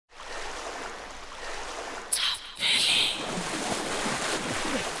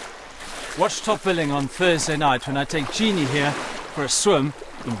Watch top billing on Thursday night when I take Jeannie here for a swim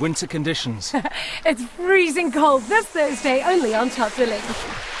in winter conditions. It's freezing cold this Thursday, only on top billing.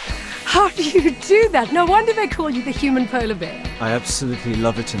 How do you do that? No wonder they call you the human polar bear. I absolutely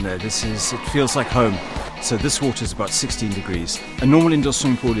love it in there. It feels like home. So this water is about 16 degrees. A normal indoor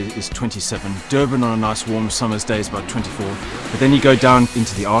swimming pool is 27. Durban on a nice warm summer's day is about 24. But then you go down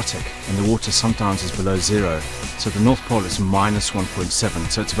into the Arctic and the water sometimes is below zero. So the North Pole is minus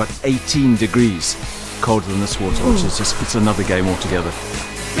 1.7. So it's about 18 degrees colder than this water, which is it's another game altogether.